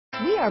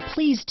We are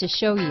pleased to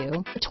show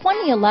you the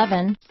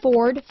 2011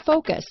 Ford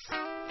Focus.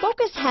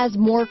 Focus has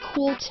more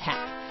cool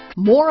tech,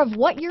 more of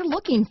what you're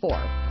looking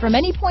for. From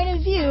any point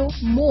of view,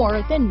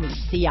 more than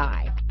meets the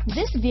eye.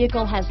 This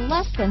vehicle has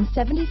less than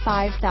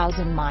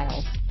 75,000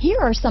 miles. Here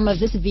are some of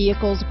this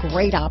vehicle's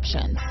great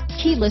options: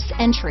 keyless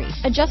entry,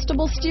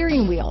 adjustable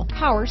steering wheel,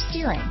 power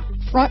steering,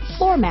 front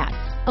floor mats,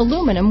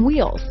 aluminum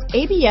wheels,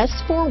 ABS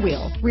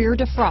 4-wheel, rear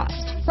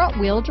defrost, front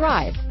wheel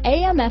drive,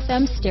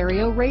 AM/FM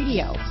stereo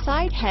radio,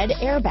 side head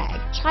airbag,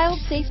 child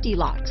safety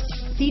locks,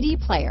 CD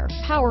player,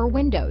 power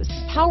windows,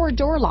 power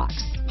door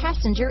locks,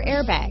 passenger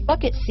airbag,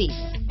 bucket seats,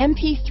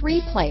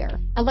 MP3 player,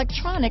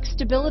 electronic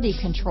stability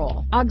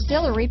control,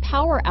 auxiliary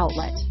power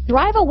outlet.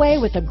 Drive away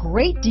with a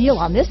great deal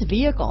on this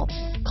vehicle.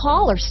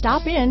 Call or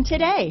stop in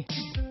today.